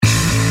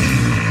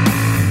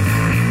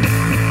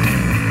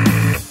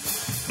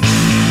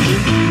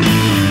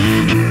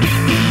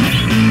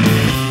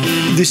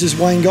This is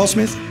Wayne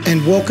Goldsmith,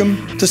 and welcome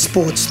to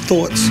Sports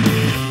Thoughts.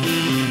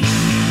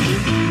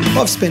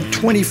 I've spent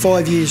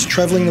 25 years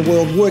travelling the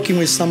world working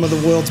with some of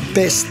the world's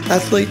best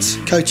athletes,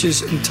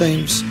 coaches and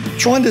teams,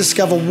 trying to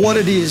discover what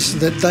it is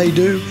that they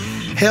do,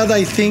 how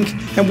they think,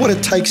 and what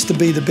it takes to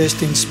be the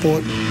best in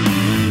sport.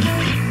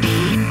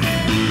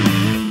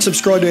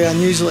 Subscribe to our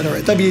newsletter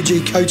at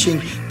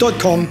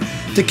wgcoaching.com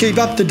to keep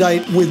up to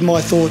date with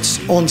my thoughts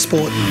on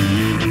sport.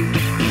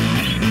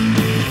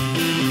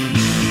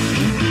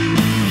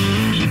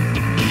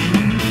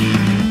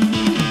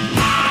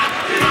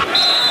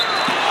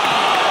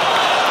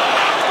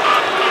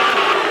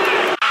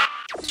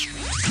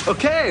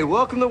 Okay,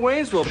 welcome to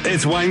Wayne's World.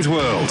 It's Wayne's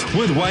World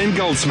with Wayne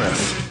Goldsmith.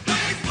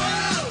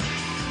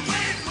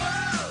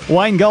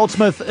 Wayne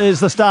Goldsmith is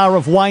the star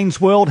of Wayne's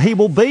World. He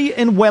will be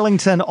in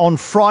Wellington on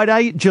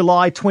Friday,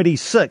 July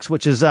 26,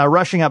 which is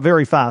rushing up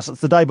very fast. It's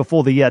the day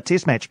before the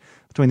Test match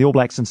between the All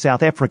Blacks and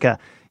South Africa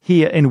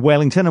here in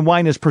Wellington. And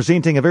Wayne is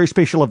presenting a very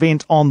special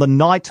event on the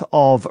night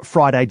of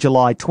Friday,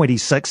 July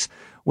 26,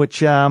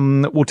 which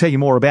we'll tell you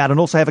more about, and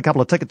also have a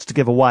couple of tickets to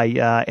give away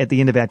at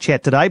the end of our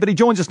chat today. But he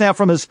joins us now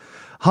from his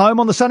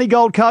home on the sunny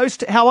Gold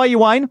Coast. How are you,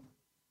 Wayne?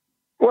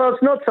 Well,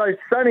 it's not so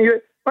sunny.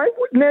 Mate,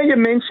 now you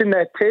mentioned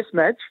that Test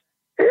match,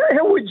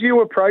 how would you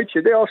approach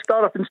it? I'll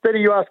start off, instead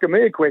of you asking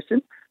me a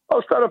question,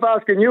 I'll start off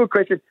asking you a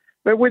question.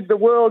 But with the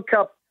World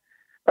Cup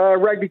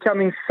rugby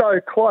coming so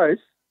close,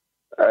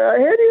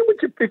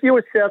 if you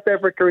were South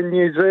Africa and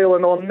New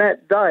Zealand on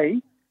that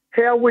day,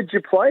 how would you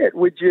play it?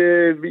 Would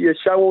you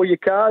show all your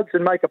cards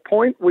and make a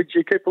point? Would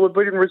you keep a little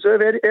bit in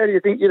reserve? How do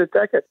you think you'd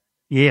attack it?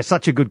 Yeah,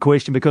 such a good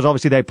question, because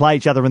obviously they play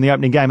each other in the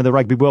opening game of the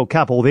Rugby World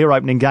Cup, or their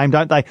opening game,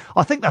 don't they?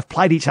 I think they've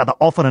played each other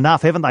often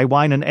enough, haven't they,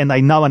 Wayne? And they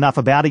know enough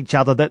about each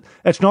other that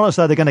it's not as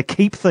though they're going to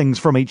keep things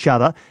from each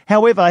other.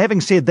 However,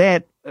 having said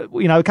that,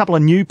 a couple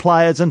of new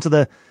players into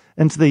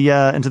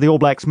the All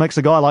Blacks mix,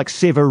 a guy like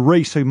Sever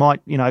Reece who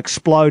might,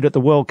 explode at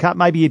the World Cup.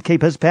 Maybe you'd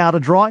keep his powder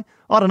dry.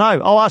 I don't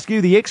know. I'll ask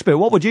you, the expert.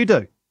 What would you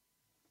do?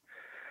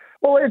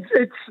 Well,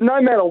 it's no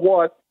matter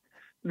what,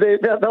 they'll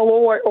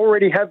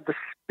already have the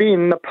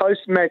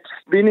post-match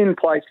spin in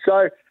place.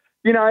 So,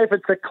 if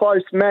it's a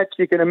close match,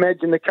 you can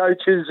imagine the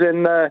coaches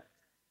and the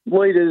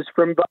leaders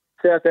from both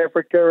South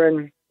Africa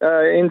and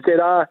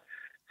NZR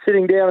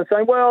sitting down and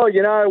saying, well,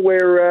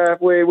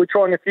 we're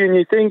trying a few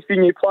new things, a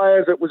few new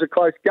players. It was a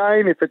close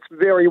game. If it's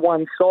very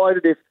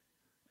one-sided, if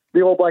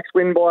the All Blacks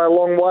win by a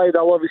long way,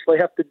 they'll obviously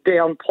have to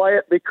downplay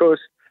it because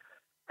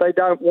they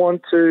don't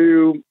want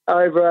to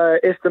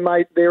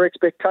overestimate their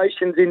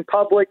expectations in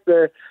public.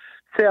 The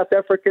South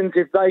Africans,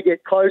 if they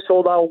get close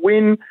or they'll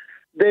win,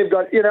 they've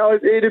got, they're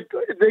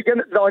going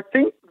to, I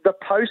think the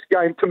post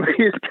game to me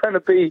is going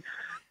to be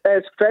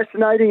as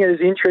fascinating and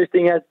as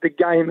interesting as the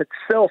game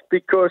itself,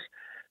 because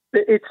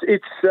it's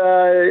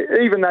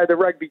even though the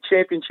rugby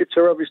championships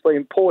are obviously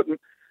important,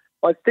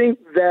 I think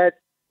that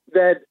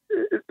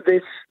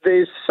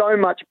there's so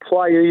much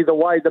play either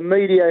way. The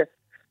media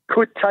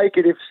could take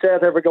it if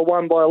South Africa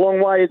won by a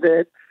long way.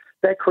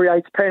 That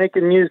creates panic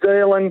in New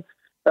Zealand.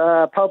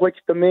 Public's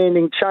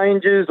demanding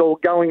changes or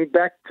going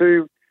back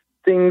to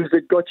things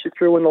that got you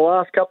through in the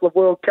last couple of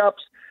World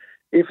Cups.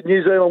 If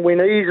New Zealand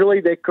win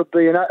easily, there could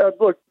be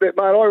look, mate,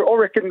 I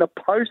reckon the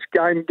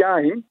post-game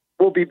game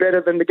will be better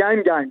than the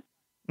game.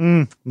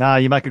 No,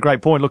 you make a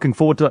great point. Looking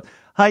forward to it.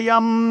 Hey,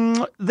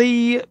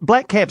 the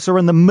Black Caps are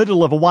in the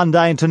middle of a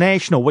one-day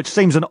international, which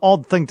seems an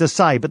odd thing to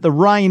say, but the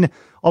rain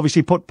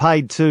obviously put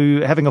paid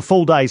to having a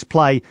full day's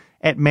play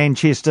at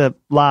Manchester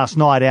last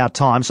night, our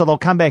time, so they'll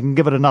come back and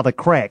give it another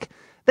crack.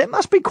 That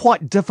must be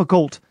quite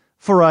difficult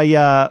for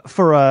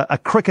a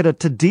cricketer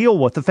to deal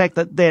with, the fact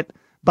that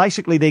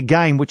basically their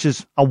game, which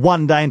is a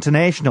one-day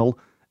international,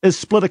 is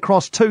split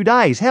across 2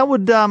 days. How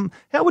would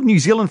New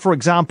Zealand, for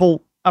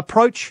example,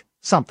 approach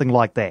something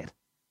like that?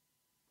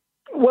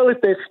 Well,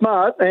 if they're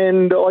smart,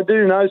 and I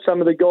do know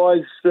some of the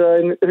guys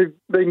who've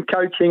been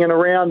coaching and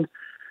around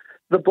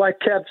the Black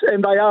Caps,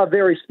 and they are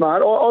very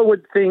smart. I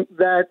would think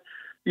that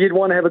you'd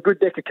want to have a good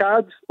deck of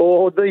cards,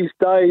 or these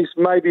days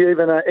maybe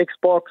even an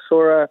Xbox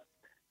or a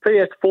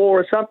PS4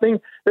 or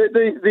something.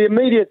 The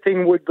immediate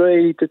thing would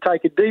be to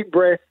take a deep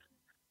breath,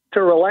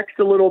 to relax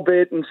a little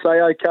bit and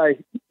say,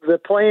 okay, the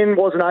plan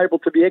wasn't able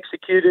to be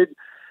executed.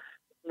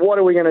 What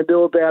are we going to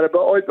do about it?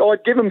 But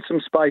I'd give them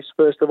some space,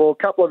 first of all, a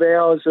couple of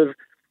hours of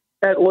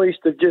at least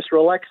of just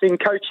relaxing,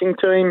 coaching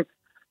team,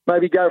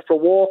 maybe go for a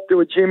walk,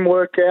 do a gym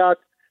workout,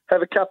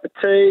 have a cup of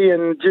tea,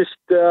 and just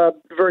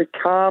very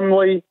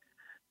calmly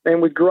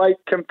and with great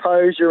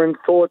composure and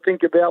thought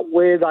think about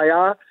where they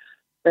are,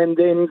 and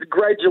then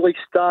gradually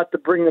start to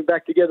bring them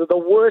back together. The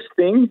worst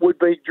thing would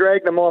be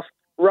drag them off,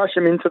 rush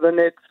them into the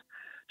nets,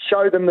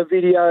 show them the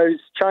videos,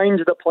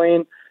 change the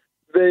plan.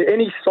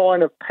 Any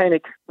sign of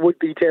panic would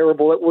be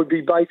terrible. It would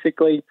be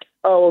basically,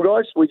 oh, well,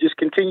 guys, we just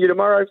continue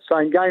tomorrow,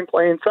 same game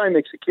plan, same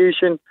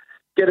execution,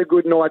 get a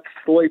good night's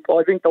sleep.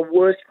 I think the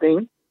worst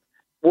thing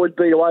would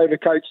be to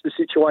overcoach the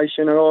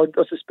situation, and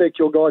I suspect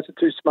your guys are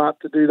too smart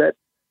to do that.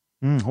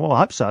 Well, I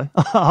hope so.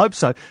 I hope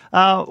so.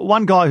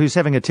 One guy who's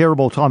having a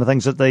terrible time of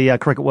things at the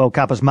Cricket World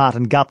Cup is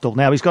Martin Guptill.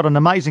 Now, he's got an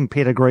amazing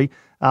pedigree,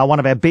 one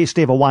of our best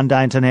ever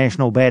one-day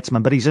international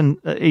batsmen, but he's in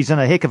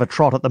a heck of a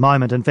trot at the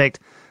moment. In fact,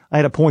 I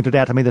had it pointed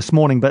out to me this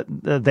morning, but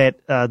that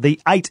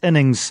the 8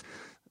 innings,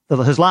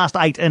 his last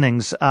 8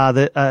 innings,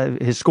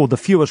 has scored the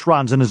fewest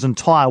runs in his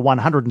entire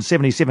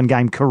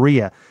 177-game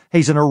career.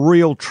 He's in a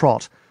real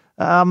trot.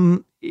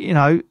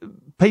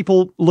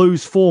 People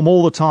lose form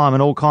all the time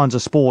in all kinds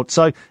of sports.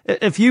 So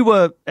if you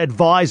were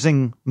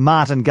advising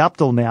Martin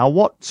Guptill now,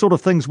 what sort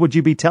of things would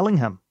you be telling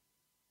him?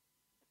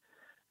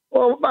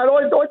 Well, mate,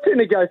 I tend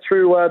to go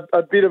through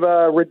a bit of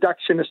a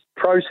reductionist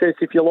process,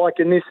 if you like,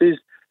 and this is,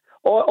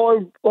 I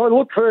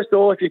look first of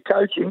all, if you're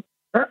coaching,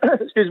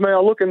 excuse me, I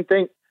look and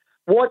think,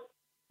 what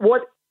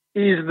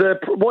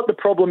the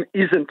problem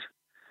isn't.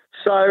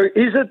 So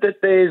is it that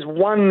there's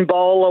one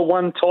bowler,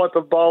 one type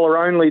of bowler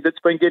only that's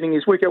been getting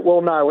his wicket?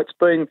 Well, no, it's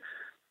been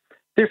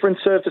different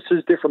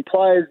surfaces, different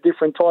players,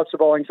 different types of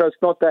bowling. So it's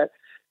not that.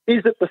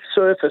 Is it the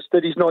surface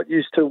that he's not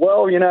used to?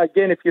 Well,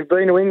 again, if you've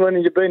been to England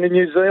and you've been to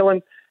New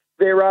Zealand,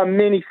 there are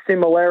many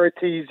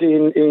similarities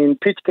in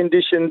pitch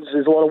conditions.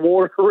 There's a lot of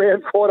water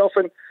around quite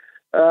often.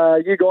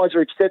 You guys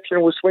are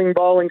exceptional with swing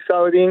bowling,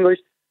 so are the English.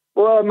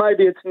 Well,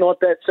 maybe it's not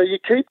that. So you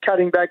keep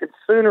cutting back, and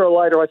sooner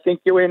or later I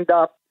think you end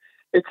up,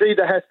 it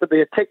either has to be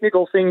a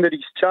technical thing that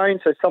he's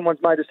changed, so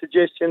someone's made a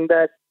suggestion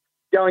that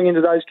going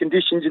into those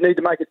conditions, you need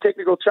to make a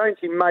technical change.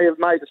 He may have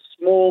made a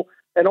small,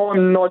 and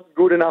I'm not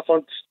good enough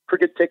on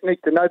cricket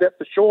technique to know that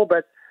for sure,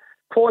 but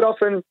quite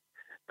often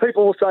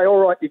people will say, all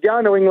right, you're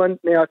going to England.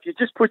 Now, if you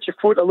just put your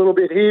foot a little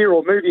bit here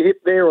or move your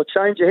hip there or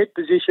change your head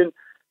position,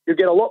 you'll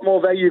get a lot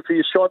more value for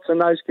your shots in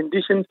those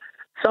conditions.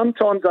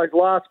 Sometimes those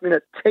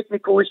last-minute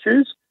technical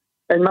issues,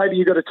 and maybe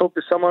you've got to talk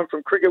to someone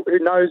from cricket who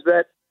knows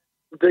that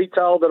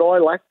detail that I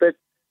lack, but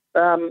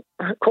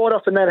quite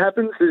often that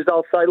happens is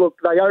they'll say, look,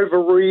 they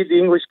overread the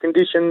English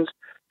conditions,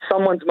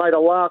 someone's made a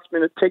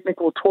last-minute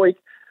technical tweak,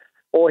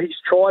 or he's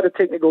tried a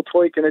technical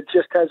tweak and it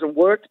just hasn't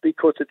worked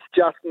because it's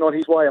just not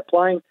his way of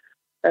playing.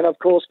 And, of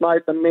course,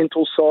 mate, the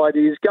mental side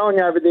is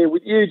going over there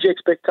with huge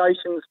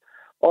expectations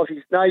of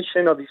his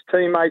nation, of his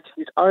teammates,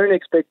 his own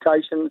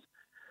expectations,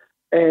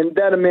 and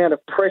that amount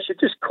of pressure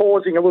just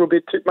causing a little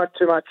bit too much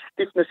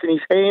stiffness in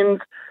his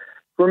hands,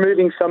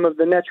 removing some of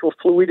the natural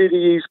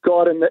fluidity he's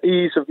got and the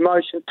ease of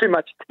motion, too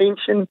much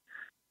tension,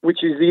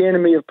 which is the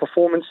enemy of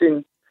performance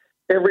in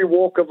every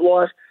walk of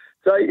life.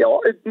 So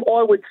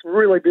I would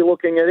really be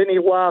looking at any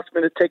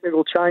last-minute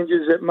technical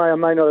changes that may or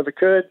may not have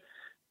occurred.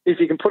 If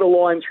you can put a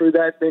line through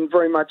that, then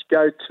very much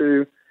go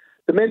to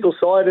the mental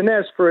side. And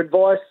as for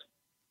advice,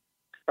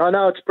 I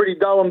know it's pretty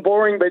dull and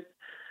boring, but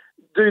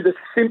do the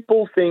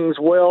simple things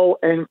well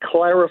and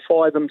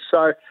clarify them.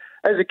 So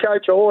as a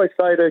coach, I always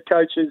say to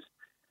coaches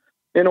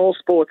in all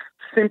sports,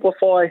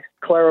 simplify,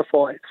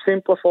 clarify,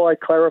 simplify,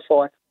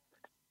 clarify.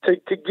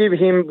 To give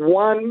him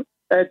one,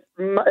 at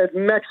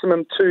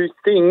maximum 2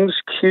 things,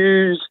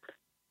 cues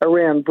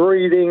around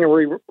breathing,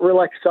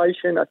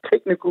 relaxation, a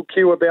technical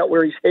cue about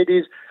where his head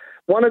is,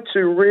 1 or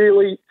 2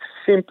 really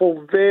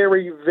simple,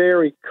 very,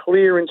 very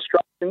clear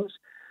instructions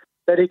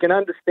that he can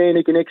understand,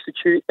 he can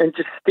execute, and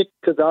just stick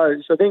to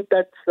those. I think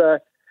that's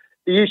the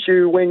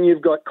issue when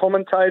you've got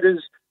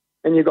commentators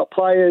and you've got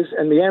players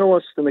and the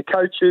analysts and the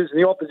coaches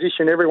and the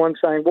opposition, everyone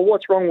saying, well,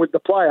 what's wrong with the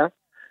player?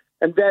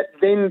 And that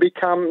then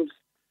becomes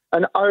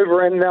an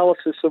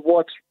over-analysis of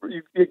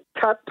you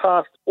cut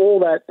past all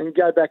that and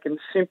go back and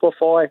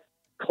simplify,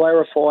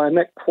 clarify, and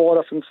that quite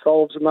often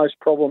solves most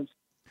problems.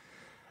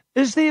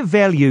 Is there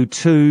value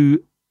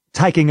to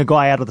taking a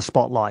guy out of the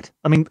spotlight?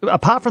 I mean,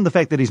 apart from the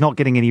fact that he's not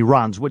getting any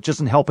runs, which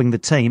isn't helping the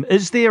team,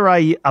 is there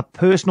a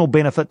personal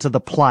benefit to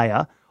the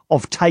player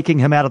of taking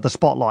him out of the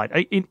spotlight?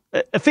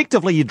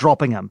 Effectively, you're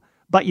dropping him,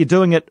 but you're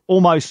doing it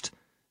almost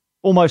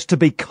to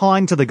be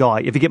kind to the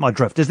guy, if you get my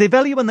drift. Is there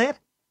value in that?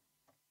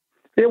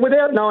 Yeah,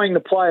 without knowing the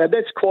player,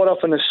 that's quite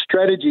often a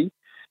strategy.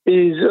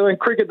 In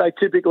cricket, they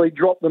typically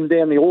drop them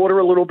down the order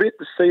a little bit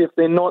to see if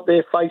they're not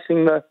there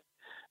facing the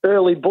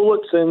early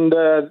bullets and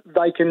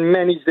they can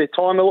manage their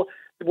time.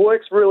 It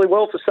works really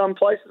well for some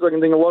places. I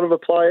can think a lot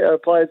of players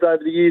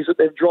over the years that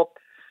they've dropped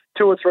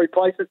 2 or 3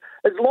 places.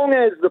 As long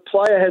as the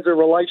player has a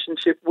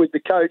relationship with the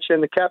coach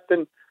and the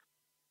captain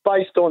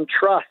based on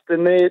trust,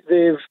 and they're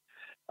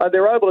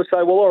able to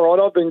say, well, all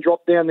right, I've been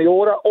dropped down the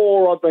order,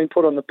 or I've been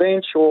put on the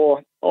bench,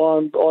 or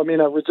I'm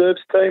in a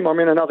reserves team, I'm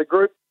in another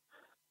group,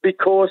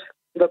 because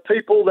the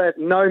people that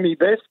know me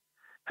best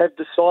have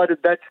decided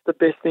that's the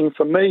best thing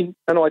for me,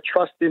 and I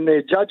trust in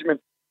their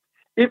judgment.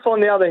 If,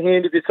 on the other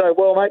hand, if you say,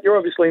 well, mate, you're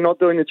obviously not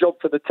doing the job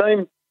for the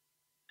team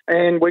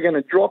and we're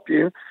going to drop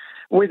you,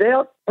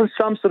 without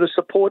some sort of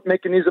support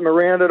mechanism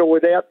around it or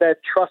without that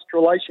trust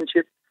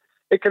relationship,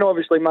 it can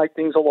obviously make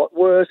things a lot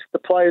worse. The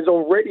player's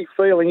already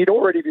feeling, he'd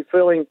already be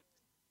feeling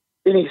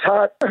in his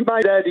heart,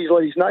 mate, he's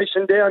let his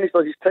nation down, he's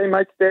let his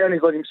teammates down,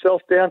 he's let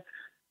himself down.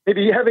 If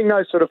you're having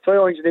those sort of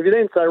feelings, and if you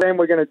then say, man,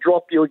 we're going to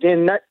drop you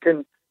again, that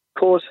can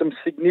cause some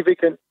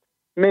significant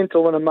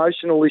mental and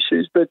emotional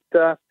issues. But,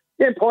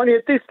 Yeah, Piney,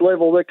 at this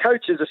level, the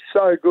coaches are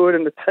so good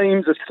and the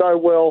teams are so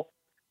well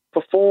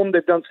performed.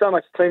 They've done so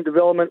much team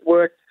development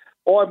work.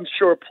 I'm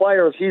sure a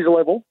player of his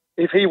level,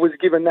 if he was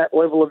given that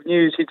level of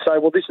news, he'd say,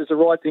 well, this is the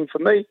right thing for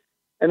me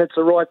and it's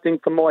the right thing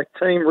for my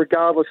team,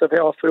 regardless of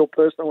how I feel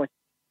personally.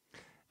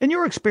 In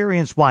your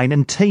experience, Wayne,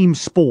 in team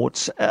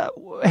sports,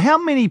 how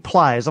many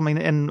players, I mean,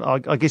 and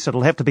I guess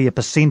it'll have to be a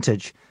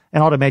percentage,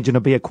 and I'd imagine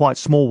it'll be a quite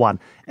small one,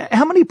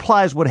 how many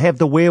players would have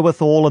the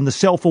wherewithal and the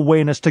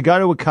self-awareness to go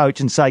to a coach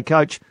and say,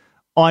 Coach,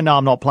 I know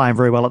I'm not playing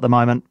very well at the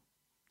moment.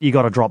 You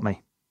got to drop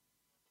me.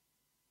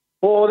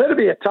 Well, that'd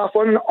be a tough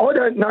one. I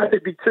don't know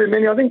there'd be too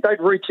many. I think they'd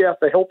reach out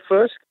for help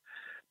first.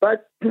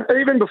 But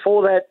even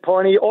before that,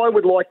 Piney, I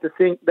would like to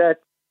think that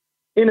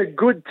in a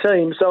good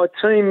team, so a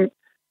team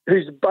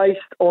who's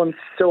based on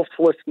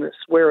selflessness,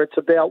 where it's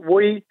about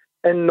we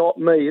and not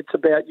me. It's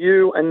about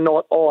you and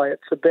not I.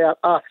 It's about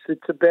us.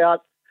 It's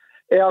about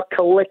our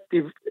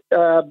collective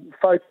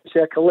focus,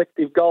 our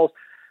collective goals,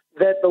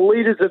 that the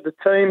leaders of the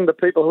team, the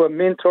people who are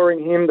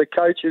mentoring him, the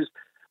coaches,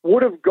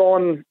 would have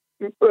gone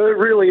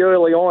really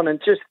early on and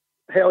just,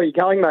 how are you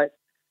going, mate?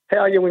 How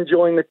are you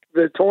enjoying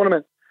the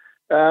tournament?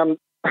 How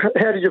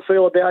did you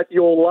feel about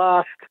your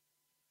last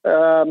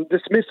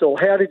dismissal?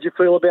 How did you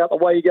feel about the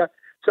way you go?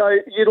 So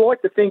you'd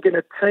like to think in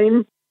a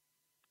team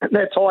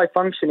that's high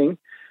functioning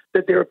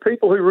that there are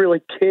people who really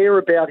care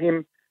about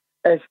him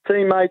as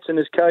teammates and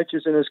as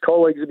coaches and as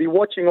colleagues to be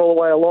watching all the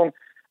way along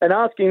and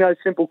asking those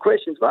simple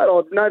questions. Mate,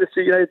 I've noticed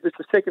this is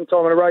the second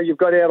time in a row you've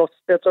got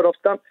outside off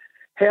stump.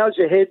 How's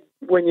your head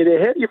when you're there?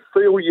 How do you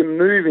feel you're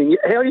moving?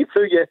 How do you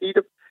feel your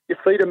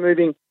feet are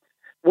moving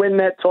when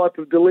that type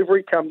of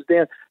delivery comes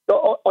down?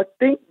 So I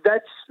think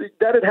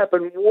that'd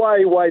happen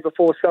way, way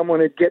before someone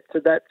would get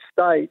to that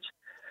stage.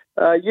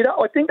 I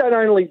think they'd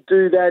only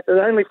do that. They'd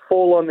only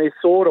fall on their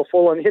sword or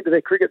fall on the head of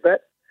their cricket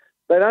bat.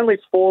 They'd only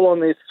fall on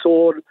their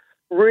sword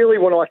really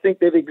when I think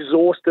they've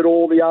exhausted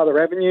all the other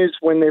avenues,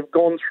 when they've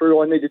gone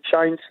through, I need to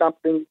change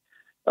something,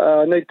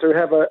 I need to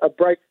have a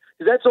break.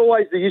 Because that's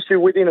always the issue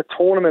within a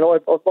tournament.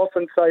 I've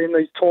often say in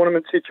these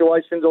tournament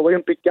situations or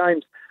Olympic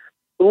Games,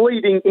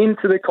 leading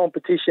into the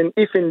competition,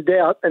 if in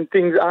doubt and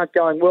things aren't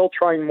going well,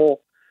 train more.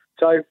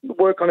 So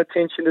work on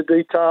attention to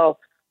detail,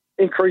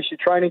 increase your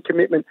training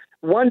commitment.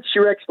 Once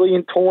you're actually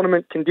in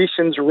tournament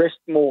conditions, rest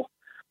more.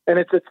 And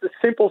it's a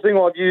simple thing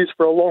I've used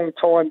for a long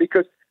time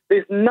because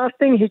there's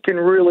nothing he can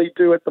really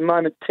do at the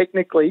moment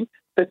technically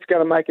that's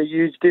going to make a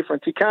huge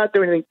difference. He can't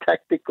do anything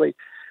tactically.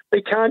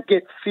 He can't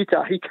get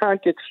fitter. He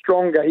can't get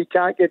stronger. He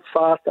can't get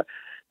faster.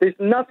 There's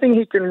nothing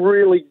he can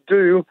really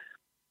do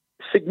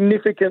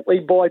significantly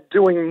by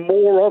doing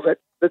more of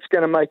it that's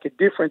going to make a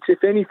difference.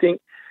 If anything,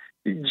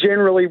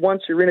 generally,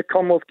 once you're in a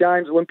Commonwealth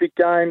Games, Olympic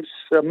Games,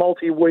 a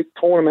multi-week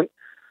tournament,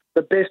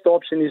 the best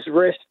option is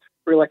rest,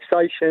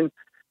 relaxation,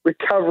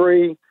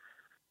 recovery,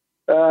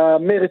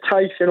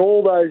 meditation.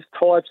 All those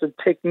types of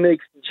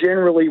techniques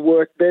generally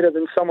work better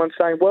than someone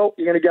saying, well,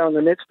 you're going to go in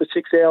the nets for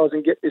 6 hours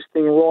and get this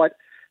thing right.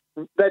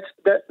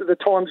 The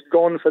time's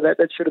gone for that.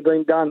 That should have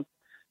been done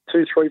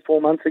 2, 3,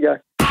 4 months ago.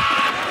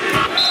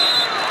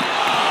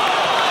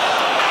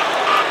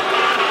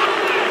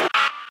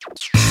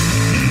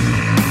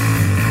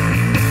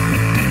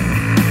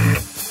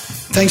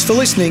 Thanks for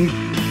listening.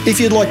 If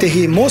you'd like to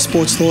hear more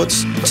sports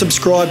thoughts,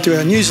 subscribe to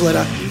our newsletter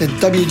at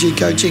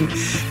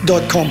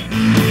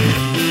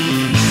wgcoaching.com.